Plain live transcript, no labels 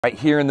Right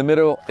here in the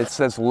middle, it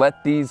says,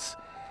 let these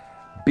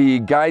be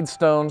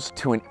guidestones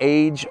to an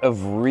age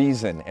of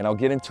reason. And I'll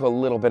get into a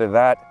little bit of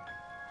that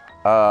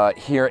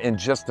here in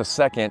just a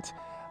second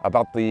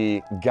about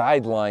the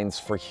guidelines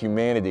for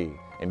humanity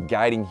and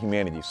guiding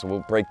humanity. So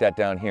we'll break that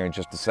down here in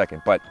just a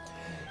second. But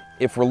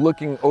if we're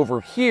looking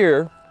over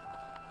here,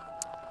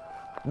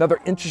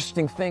 another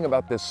interesting thing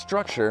about this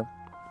structure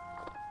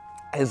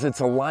is its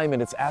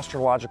alignment, its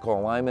astrological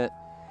alignment,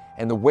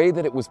 and the way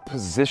that it was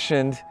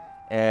positioned,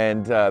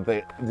 and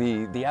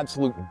the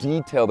absolute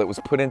detail that was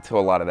put into a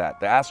lot of that.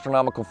 The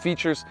astronomical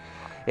features,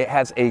 it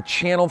has a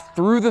channel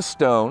through the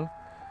stone,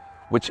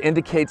 which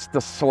indicates the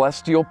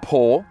celestial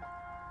pole.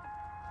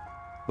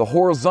 The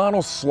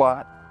horizontal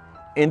slot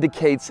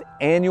indicates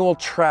annual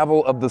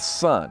travel of the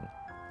sun.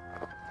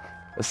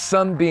 A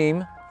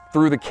sunbeam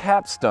through the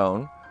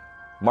capstone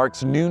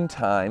marks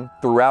noontime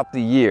throughout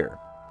the year.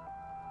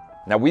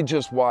 Now, we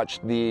just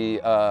watched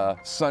the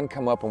sun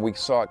come up, and we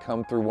saw it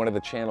come through one of the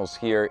channels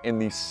here in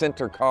the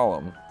center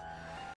column.